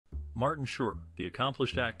Martin Short, the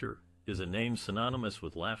accomplished actor, is a name synonymous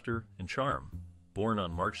with laughter and charm. Born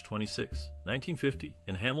on March 26, 1950,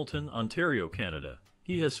 in Hamilton, Ontario, Canada,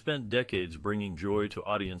 he has spent decades bringing joy to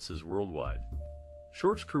audiences worldwide.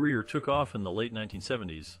 Short's career took off in the late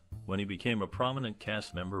 1970s when he became a prominent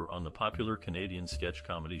cast member on the popular Canadian sketch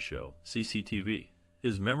comedy show CCTV.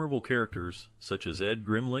 His memorable characters, such as Ed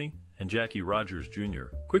Grimley and Jackie Rogers Jr.,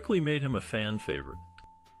 quickly made him a fan favorite.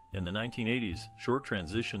 In the 1980s, Short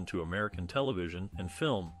transitioned to American television and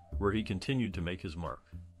film, where he continued to make his mark.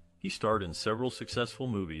 He starred in several successful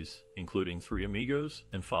movies, including Three Amigos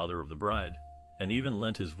and Father of the Bride, and even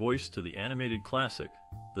lent his voice to the animated classic,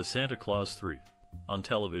 The Santa Claus 3. On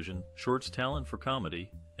television, Short's talent for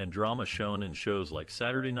comedy and drama shone in shows like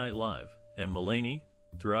Saturday Night Live and Mulaney.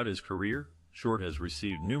 Throughout his career, Short has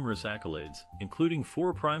received numerous accolades, including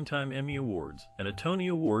 4 Primetime Emmy Awards and a Tony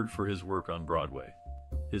Award for his work on Broadway.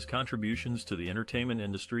 His contributions to the entertainment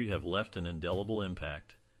industry have left an indelible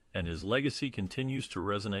impact, and his legacy continues to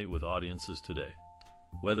resonate with audiences today.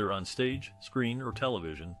 Whether on stage, screen, or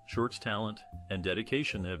television, Short's talent and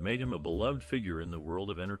dedication have made him a beloved figure in the world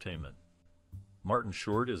of entertainment. Martin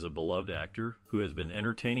Short is a beloved actor who has been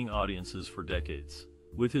entertaining audiences for decades.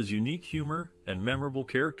 With his unique humor and memorable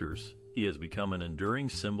characters, he has become an enduring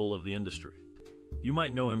symbol of the industry. You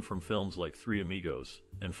might know him from films like Three Amigos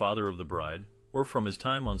and Father of the Bride, or from his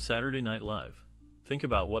time on Saturday Night Live. Think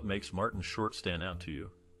about what makes Martin Short stand out to you.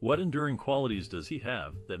 What enduring qualities does he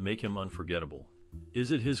have that make him unforgettable?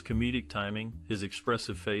 Is it his comedic timing, his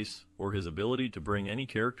expressive face, or his ability to bring any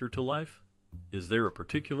character to life? Is there a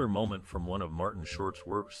particular moment from one of Martin Short's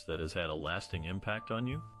works that has had a lasting impact on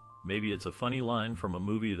you? Maybe it's a funny line from a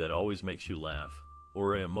movie that always makes you laugh,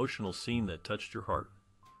 or an emotional scene that touched your heart.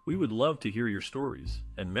 We would love to hear your stories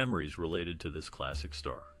and memories related to this classic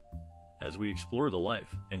star. As we explore the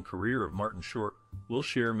life and career of Martin Short, we'll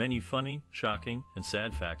share many funny, shocking, and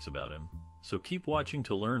sad facts about him, so keep watching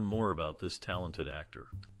to learn more about this talented actor.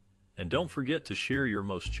 And don't forget to share your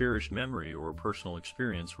most cherished memory or personal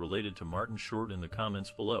experience related to Martin Short in the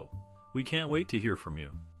comments below. We can't wait to hear from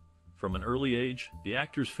you. From an early age, the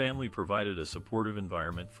actor's family provided a supportive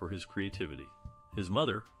environment for his creativity. His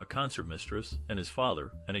mother, a concert mistress, and his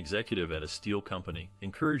father, an executive at a steel company,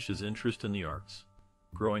 encouraged his interest in the arts.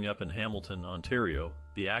 Growing up in Hamilton, Ontario,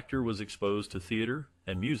 the actor was exposed to theater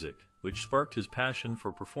and music, which sparked his passion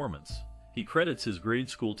for performance. He credits his grade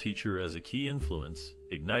school teacher as a key influence,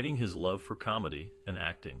 igniting his love for comedy and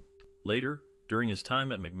acting. Later, during his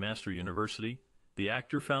time at McMaster University, the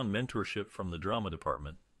actor found mentorship from the drama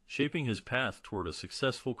department, shaping his path toward a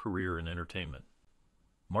successful career in entertainment.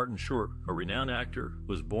 Martin Short, a renowned actor,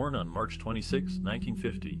 was born on March 26,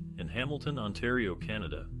 1950, in Hamilton, Ontario,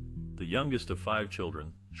 Canada. The youngest of 5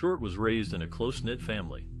 children, Short was raised in a close-knit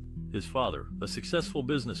family. His father, a successful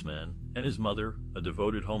businessman, and his mother, a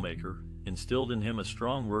devoted homemaker, instilled in him a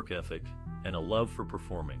strong work ethic and a love for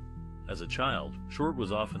performing. As a child, Short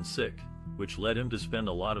was often sick, which led him to spend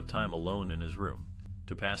a lot of time alone in his room.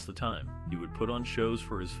 To pass the time, he would put on shows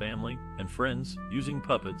for his family and friends, using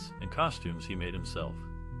puppets and costumes he made himself.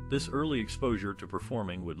 This early exposure to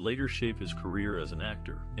performing would later shape his career as an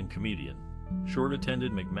actor and comedian. Short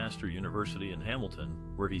attended McMaster University in Hamilton,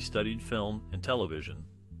 where he studied film and television.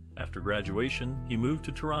 After graduation, he moved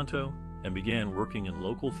to Toronto and began working in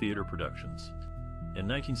local theater productions. In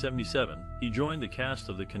 1977, he joined the cast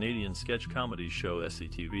of the Canadian sketch comedy show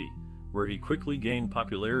SCTV, where he quickly gained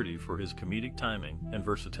popularity for his comedic timing and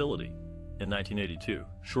versatility. In 1982,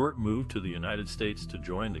 Short moved to the United States to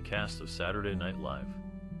join the cast of Saturday Night Live.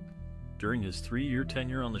 During his 3-year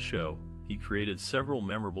tenure on the show, he created several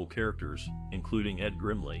memorable characters, including Ed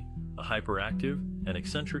Grimley, a hyperactive and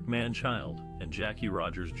eccentric man-child, and Jackie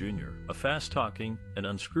Rogers Jr., a fast-talking and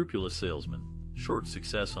unscrupulous salesman. Short's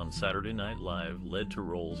success on Saturday Night Live led to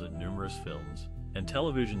roles in numerous films and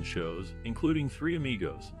television shows, including Three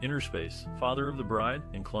Amigos, Inner Space, Father of the Bride,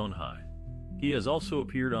 and Clone High. He has also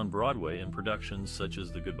appeared on Broadway in productions such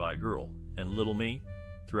as The Goodbye Girl and Little Me.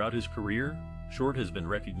 Throughout his career, Short has been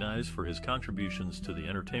recognized for his contributions to the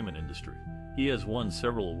entertainment industry. He has won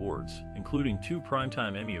several awards, including 2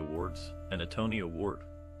 Primetime Emmy Awards and a Tony Award.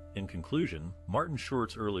 In conclusion, Martin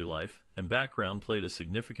Short's early life and background played a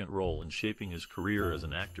significant role in shaping his career as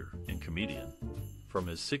an actor and comedian. From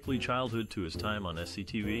his sickly childhood to his time on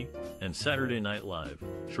SCTV and Saturday Night Live,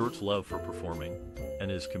 Short's love for performing and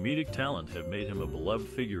his comedic talent have made him a beloved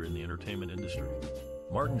figure in the entertainment industry.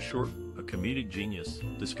 Martin Short, a comedic genius,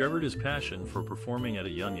 discovered his passion for performing at a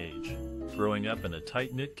young age. Growing up in a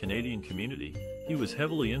tight-knit Canadian community, he was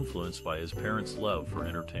heavily influenced by his parents' love for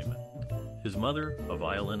entertainment. His mother, a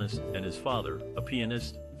violinist, and his father, a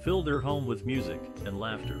pianist, filled their home with music and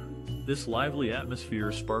laughter. This lively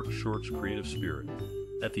atmosphere sparked Short's creative spirit.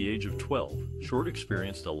 At the age of 12, Short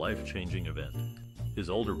experienced a life-changing event. His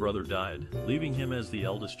older brother died, leaving him as the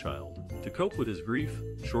eldest child. To cope with his grief,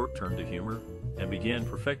 Short turned to humor and began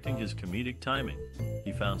perfecting his comedic timing.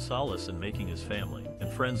 He found solace in making his family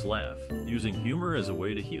and friends laugh, using humor as a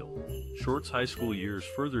way to heal. Short's high school years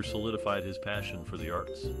further solidified his passion for the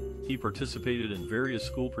arts. He participated in various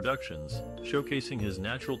school productions, showcasing his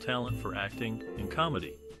natural talent for acting and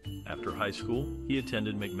comedy. After high school, he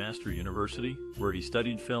attended McMaster University, where he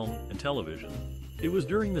studied film and television. It was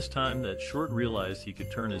during this time that Short realized he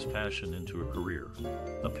could turn his passion into a career.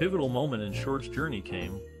 A pivotal moment in Short's journey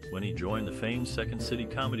came when he joined the famed Second City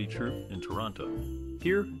comedy troupe in Toronto.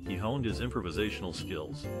 Here, he honed his improvisational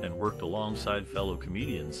skills and worked alongside fellow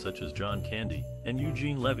comedians such as John Candy and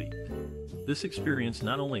Eugene Levy. This experience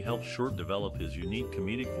not only helped Short develop his unique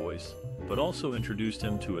comedic voice, but also introduced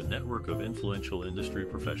him to a network of influential industry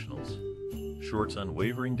professionals. Short's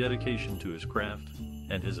unwavering dedication to his craft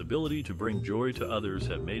and his ability to bring joy to others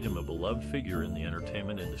have made him a beloved figure in the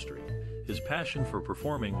entertainment industry. His passion for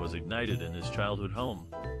performing was ignited in his childhood home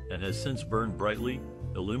and has since burned brightly,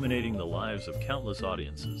 illuminating the lives of countless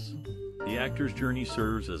audiences. The actor's journey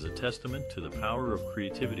serves as a testament to the power of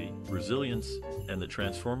creativity, resilience, and the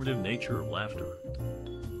transformative nature of laughter.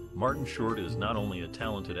 Martin Short is not only a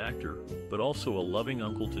talented actor, but also a loving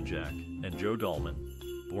uncle to Jack and Joe Dahlman.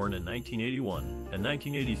 Born in 1981 and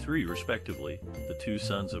 1983 respectively, the two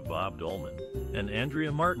sons of Bob Dahlman and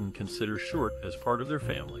Andrea Martin consider Short as part of their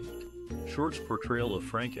family. Short's portrayal of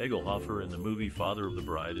Frank Egelhofer in the movie Father of the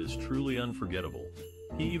Bride is truly unforgettable.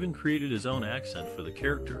 He even created his own accent for the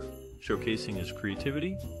character, showcasing his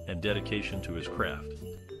creativity and dedication to his craft.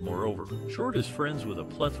 Moreover, Short is friends with a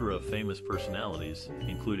plethora of famous personalities,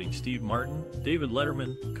 including Steve Martin, David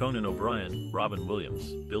Letterman, Conan O'Brien, Robin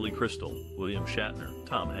Williams, Billy Crystal, William Shatner,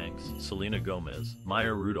 Tom Hanks, Selena Gomez,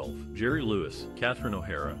 Maya Rudolph, Jerry Lewis, Catherine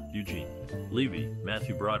O'Hara, Eugene Levy,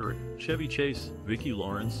 Matthew Broderick, Chevy Chase, Vicki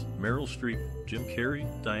Lawrence, Meryl Streep, Jim Carrey,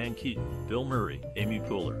 Diane Keaton, Bill Murray, Amy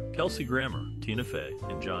Poehler, Kelsey Grammer, Tina Fey,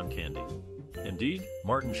 and John Candy. Indeed,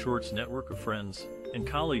 Martin Short's network of friends and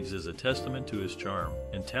colleagues is a testament to his charm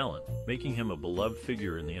and talent, making him a beloved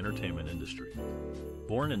figure in the entertainment industry.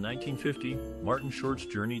 Born in 1950, Martin Short's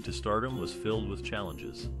journey to stardom was filled with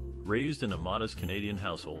challenges. Raised in a modest Canadian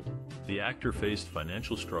household, the actor faced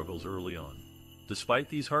financial struggles early on. Despite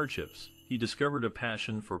these hardships, he discovered a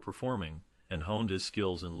passion for performing and honed his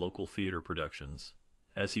skills in local theater productions.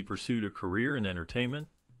 As he pursued a career in entertainment,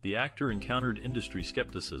 the actor encountered industry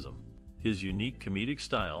skepticism. His unique comedic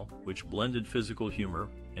style, which blended physical humor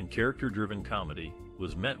and character-driven comedy,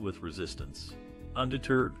 was met with resistance.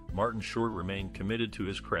 Undeterred, Martin Short remained committed to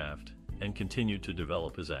his craft and continued to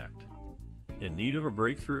develop his act. In need of a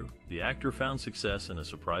breakthrough, the actor found success in a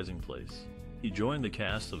surprising place. He joined the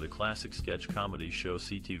cast of the classic sketch comedy show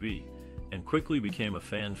CTV and quickly became a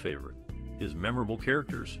fan favorite. His memorable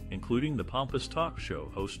characters, including the pompous talk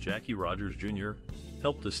show host Jackie Rogers Jr.,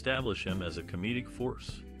 helped establish him as a comedic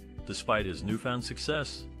force. Despite his newfound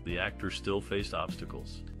success, the actor still faced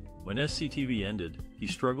obstacles. When SCTV ended, he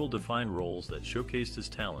struggled to find roles that showcased his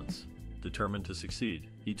talents. Determined to succeed,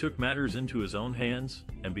 he took matters into his own hands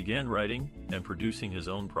and began writing and producing his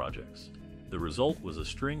own projects. The result was a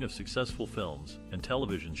string of successful films and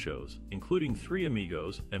television shows, including Three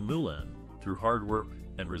Amigos and Mulan. Through hard work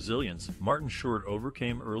and resilience, Martin Short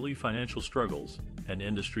overcame early financial struggles and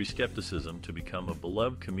industry skepticism to become a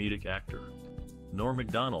beloved comedic actor. Norm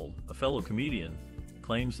Macdonald, a fellow comedian,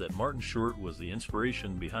 claims that Martin Short was the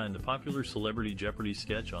inspiration behind the popular Celebrity Jeopardy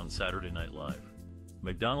sketch on Saturday Night Live.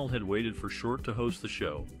 Macdonald had waited for Short to host the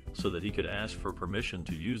show so that he could ask for permission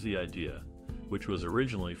to use the idea, which was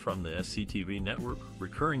originally from the SCTV network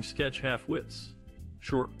recurring sketch Half-Wits.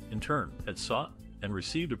 Short, in turn, had sought and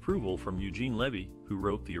received approval from Eugene Levy, who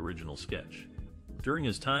wrote the original sketch. During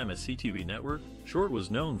his time at CTV Network, Short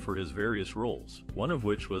was known for his various roles, one of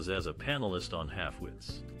which was as a panelist on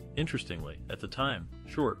Half-Wits. Interestingly, at the time,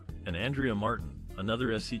 Short and Andrea Martin, another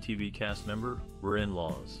SCTV cast member, were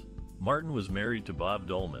in-laws. Martin was married to Bob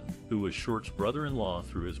Dahlman, who was Short's brother-in-law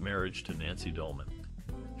through his marriage to Nancy Dahlman.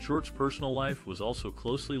 Short's personal life was also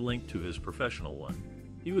closely linked to his professional one.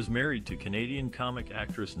 He was married to Canadian comic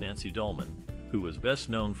actress Nancy Dahlman, who was best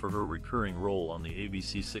known for her recurring role on the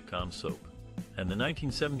ABC sitcom Soap and the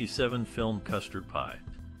 1977 film Custard Pie.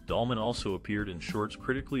 Dahlman also appeared in Short's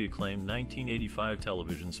critically acclaimed 1985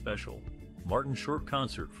 television special, Martin Short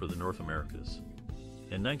Concert for the North Americas.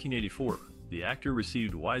 In 1984, the actor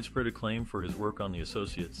received widespread acclaim for his work on The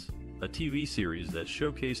Associates, a TV series that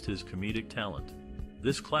showcased his comedic talent.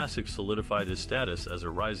 This classic solidified his status as a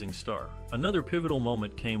rising star. Another pivotal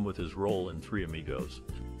moment came with his role in Three Amigos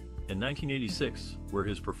in 1986, where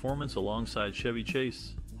his performance alongside Chevy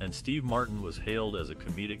Chase and Steve Martin was hailed as a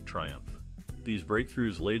comedic triumph. These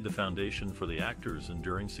breakthroughs laid the foundation for the actor's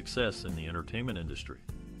enduring success in the entertainment industry.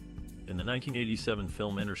 In the 1987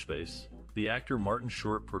 film Interspace, the actor Martin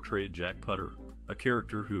Short portrayed Jack Putter, a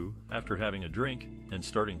character who, after having a drink and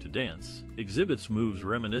starting to dance, exhibits moves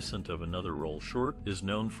reminiscent of another role Short is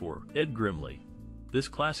known for, Ed Grimley. This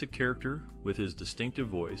classic character, with his distinctive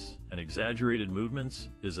voice and exaggerated movements,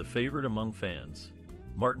 is a favorite among fans.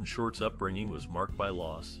 Martin Short's upbringing was marked by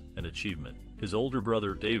loss and achievement. His older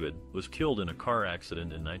brother, David, was killed in a car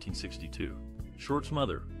accident in 1962. Short's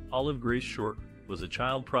mother, Olive Grace Short, was a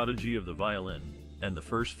child prodigy of the violin and the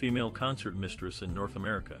first female concert mistress in North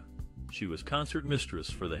America. She was concert mistress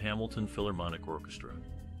for the Hamilton Philharmonic Orchestra.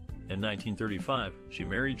 In 1935, she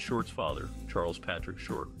married Short's father, Charles Patrick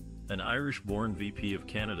Short, an Irish-born VP of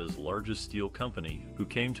Canada's largest steel company who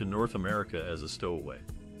came to North America as a stowaway.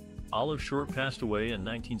 Olive Short passed away in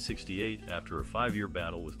 1968 after a 5-year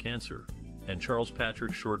battle with cancer, and Charles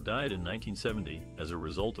Patrick Short died in 1970 as a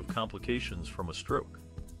result of complications from a stroke.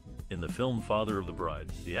 In the film Father of the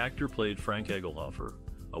Bride, the actor played Frank Egelhofer,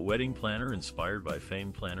 a wedding planner inspired by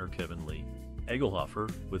famed planner Kevin Lee. Egelhofer,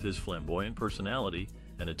 with his flamboyant personality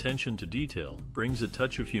and attention to detail, brings a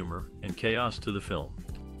touch of humor and chaos to the film.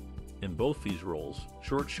 In both these roles,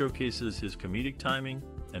 Short showcases his comedic timing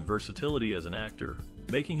and versatility as an actor,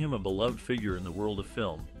 making him a beloved figure in the world of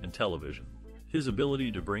film and television. His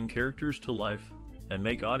ability to bring characters to life and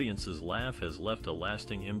make audiences laugh has left a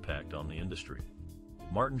lasting impact on the industry.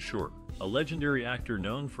 Martin Short, a legendary actor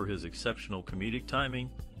known for his exceptional comedic timing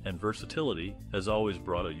and versatility, has always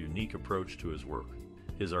brought a unique approach to his work.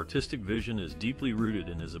 His artistic vision is deeply rooted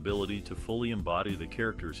in his ability to fully embody the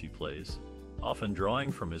characters he plays, often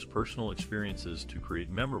drawing from his personal experiences to create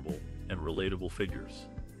memorable and relatable figures.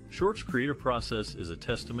 Short's creative process is a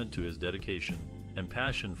testament to his dedication and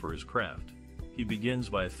passion for his craft. He begins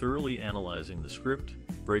by thoroughly analyzing the script,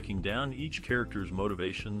 breaking down each character's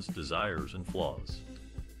motivations, desires, and flaws.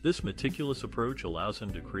 This meticulous approach allows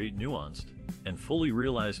him to create nuanced and fully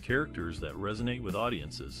realized characters that resonate with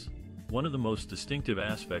audiences. One of the most distinctive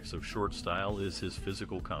aspects of Short's style is his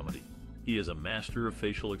physical comedy. He is a master of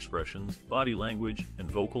facial expressions, body language, and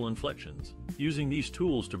vocal inflections, using these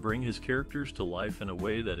tools to bring his characters to life in a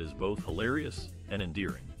way that is both hilarious and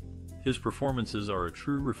endearing. His performances are a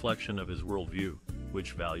true reflection of his worldview,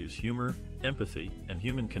 which values humor, empathy, and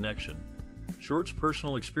human connection. Short's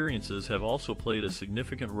personal experiences have also played a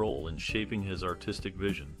significant role in shaping his artistic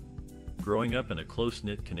vision. Growing up in a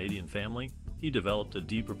close-knit Canadian family, he developed a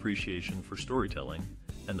deep appreciation for storytelling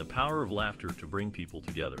and the power of laughter to bring people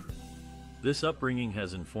together. This upbringing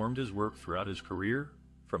has informed his work throughout his career,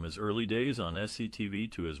 from his early days on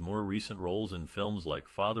SCTV to his more recent roles in films like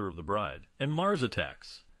Father of the Bride and Mars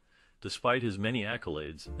Attacks. Despite his many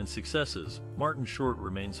accolades and successes, Martin Short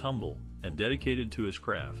remains humble and dedicated to his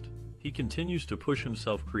craft. He continues to push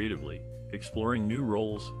himself creatively, exploring new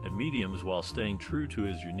roles and mediums while staying true to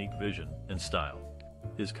his unique vision and style.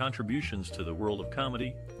 His contributions to the world of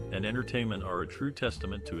comedy and entertainment are a true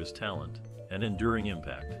testament to his talent and enduring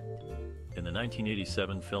impact. In the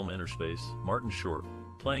 1987 film Interspace, Martin Short,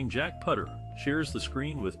 playing Jack Putter, shares the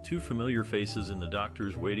screen with two familiar faces in The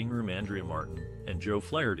Doctor's Waiting Room, Andrea Martin and Joe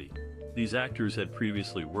Flaherty. These actors had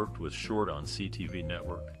previously worked with Short on CTV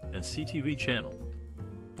Network and CTV Channel.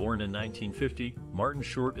 Born in 1950, Martin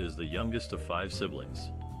Short is the youngest of 5 siblings.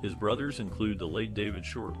 His brothers include the late David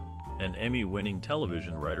Short and Emmy-winning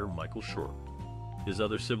television writer Michael Short. His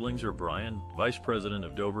other siblings are Brian, Vice President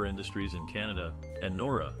of Dover Industries in Canada, and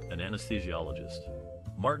Nora, an anesthesiologist.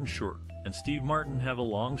 Martin Short and Steve Martin have a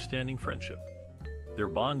long-standing friendship. Their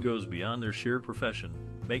bond goes beyond their shared profession,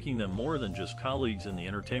 making them more than just colleagues in the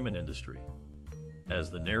entertainment industry. As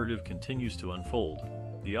the narrative continues to unfold,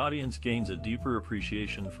 the audience gains a deeper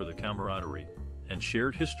appreciation for the camaraderie and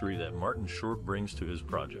shared history that Martin Short brings to his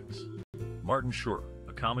projects. Martin Short,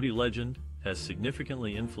 a comedy legend, has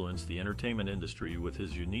significantly influenced the entertainment industry with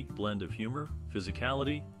his unique blend of humor,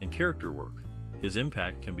 physicality, and character work. His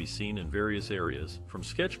impact can be seen in various areas, from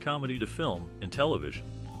sketch comedy to film and television.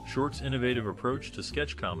 Short's innovative approach to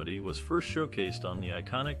sketch comedy was first showcased on the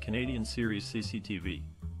iconic Canadian series CCTV,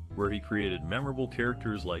 where he created memorable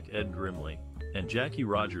characters like Ed Grimley and Jackie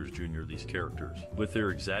Rogers Jr. These characters, with their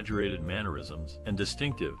exaggerated mannerisms and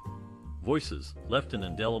distinctive voices, left an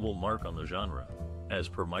indelible mark on the genre. As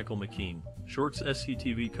per Michael McKean, Short's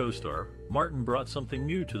SCTV co-star, Martin brought something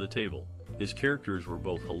new to the table. His characters were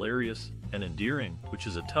both hilarious and endearing, which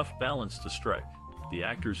is a tough balance to strike. The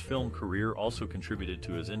actor's film career also contributed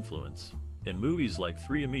to his influence. In movies like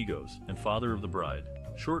Three Amigos and Father of the Bride,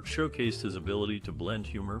 Short showcased his ability to blend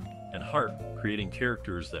humor and heart, creating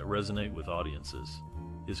characters that resonate with audiences.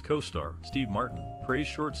 His co-star, Steve Martin, praised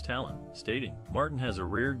Short's talent, stating, "Martin has a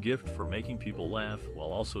rare gift for making people laugh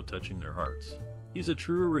while also touching their hearts. He's a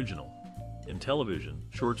true original." In television,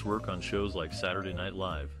 Short's work on shows like Saturday Night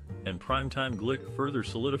Live and Primetime Glick further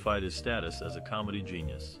solidified his status as a comedy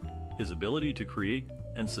genius. His ability to create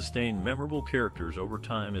and sustain memorable characters over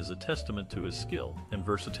time is a testament to his skill and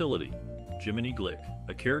versatility. Jiminy Glick,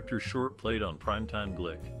 a character Short played on Primetime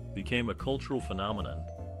Glick, became a cultural phenomenon,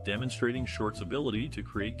 demonstrating Short's ability to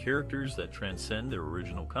create characters that transcend their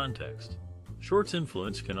original context. Short's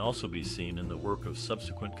influence can also be seen in the work of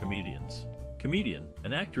subsequent comedians. Comedian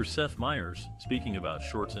and actor Seth Meyers, speaking about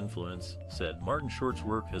Short's influence, said, "Martin Short's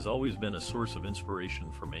work has always been a source of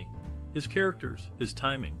inspiration for me. His characters, his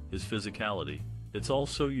timing, his physicality, it's all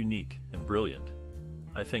so unique and brilliant.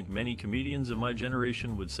 I think many comedians of my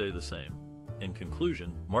generation would say the same." In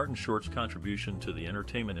conclusion, Martin Short's contribution to the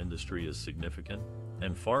entertainment industry is significant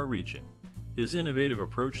and far-reaching. His innovative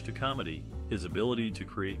approach to comedy, his ability to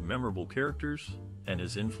create memorable characters, and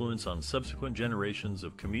his influence on subsequent generations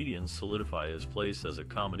of comedians solidify his place as a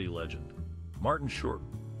comedy legend. Martin Short,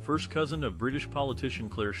 first cousin of British politician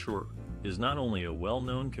Claire Short, is not only a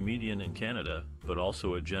well-known comedian in Canada, but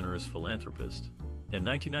also a generous philanthropist. In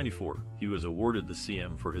 1994, he was awarded the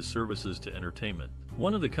CM for his services to entertainment,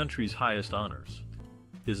 one of the country's highest honors.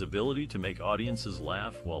 His ability to make audiences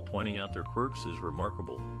laugh while pointing out their quirks is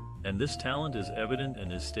remarkable, and this talent is evident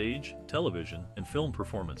in his stage, television, and film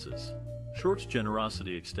performances. Short's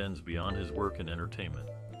generosity extends beyond his work in entertainment.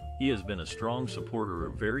 He has been a strong supporter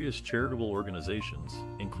of various charitable organizations,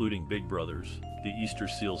 including Big Brothers, the Easter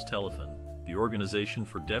Seals Telethon, the Organization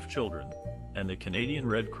for Deaf Children, and the Canadian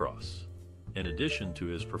Red Cross. In addition to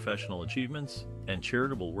his professional achievements and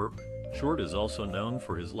charitable work, Short is also known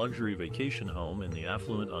for his luxury vacation home in the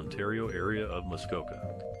affluent Ontario area of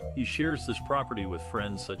Muskoka. He shares this property with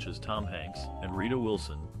friends such as Tom Hanks and Rita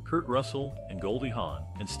Wilson, Kurt Russell and Goldie Hawn,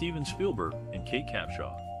 and Steven Spielberg and Kate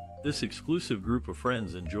Capshaw. This exclusive group of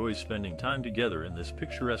friends enjoys spending time together in this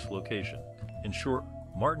picturesque location. In short,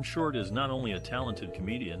 Martin Short is not only a talented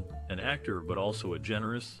comedian and actor, but also a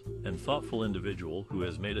generous and thoughtful individual who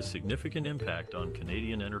has made a significant impact on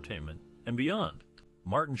Canadian entertainment and beyond.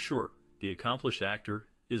 Martin Short, the accomplished actor,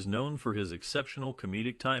 is known for his exceptional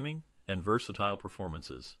comedic timing and versatile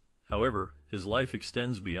performances. However, his life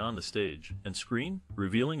extends beyond the stage and screen,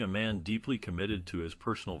 revealing a man deeply committed to his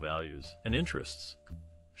personal values and interests.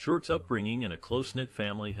 Short's upbringing in a close-knit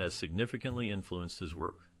family has significantly influenced his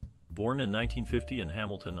work. Born in 1950 in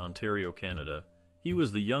Hamilton, Ontario, Canada, he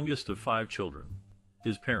was the youngest of 5 children.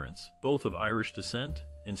 His parents, both of Irish descent,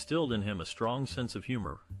 instilled in him a strong sense of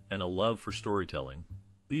humor and a love for storytelling.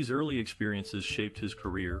 These early experiences shaped his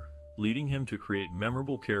career, leading him to create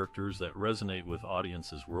memorable characters that resonate with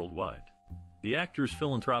audiences worldwide. The actor's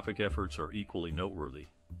philanthropic efforts are equally noteworthy.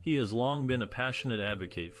 He has long been a passionate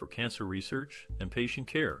advocate for cancer research and patient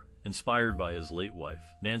care, inspired by his late wife,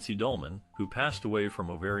 Nancy Dolman, who passed away from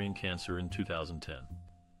ovarian cancer in 2010.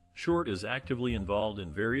 Short is actively involved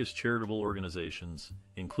in various charitable organizations,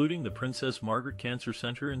 including the Princess Margaret Cancer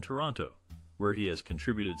Centre in Toronto, where he has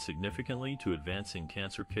contributed significantly to advancing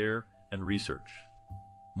cancer care and research.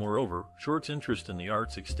 Moreover, Short's interest in the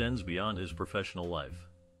arts extends beyond his professional life.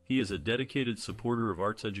 He is a dedicated supporter of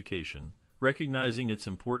arts education, recognizing its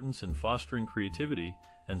importance in fostering creativity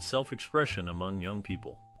and self-expression among young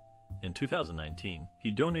people. In 2019,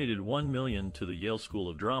 he donated $1 million to the Yale School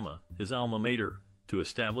of Drama, his alma mater, to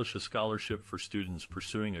establish a scholarship for students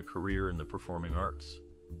pursuing a career in the performing arts.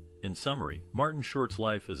 In summary, Martin Short's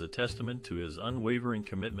life is a testament to his unwavering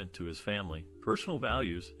commitment to his family, personal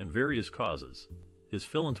values, and various causes. His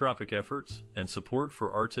philanthropic efforts and support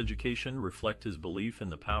for arts education reflect his belief in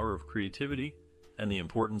the power of creativity and the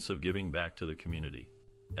importance of giving back to the community.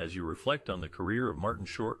 As you reflect on the career of Martin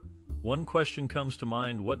Short, one question comes to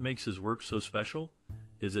mind: what makes his work so special?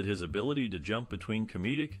 Is it his ability to jump between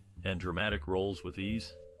comedic and dramatic roles with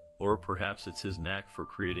ease? Or perhaps it's his knack for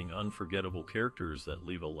creating unforgettable characters that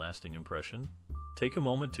leave a lasting impression? Take a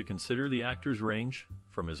moment to consider the actor's range,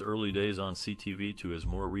 from his early days on CTV to his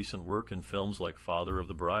more recent work in films like Father of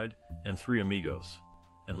the Bride and Three Amigos.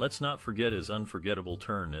 And let's not forget his unforgettable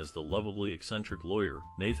turn as the lovably eccentric lawyer,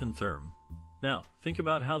 Nathan Thurm. Now, think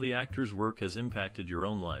about how the actor's work has impacted your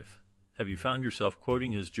own life. Have you found yourself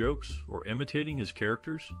quoting his jokes or imitating his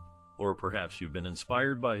characters? Or perhaps you've been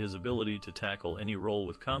inspired by his ability to tackle any role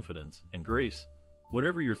with confidence and grace.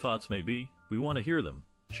 Whatever your thoughts may be, we want to hear them.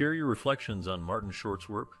 Share your reflections on Martin Short's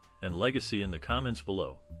work, and legacy in the comments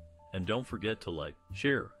below. And don't forget to like,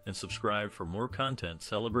 share, and subscribe for more content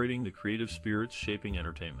celebrating the creative spirits shaping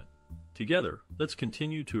entertainment. Together, let's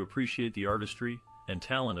continue to appreciate the artistry and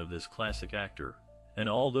talent of this classic actor, and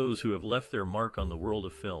all those who have left their mark on the world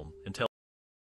of film and television.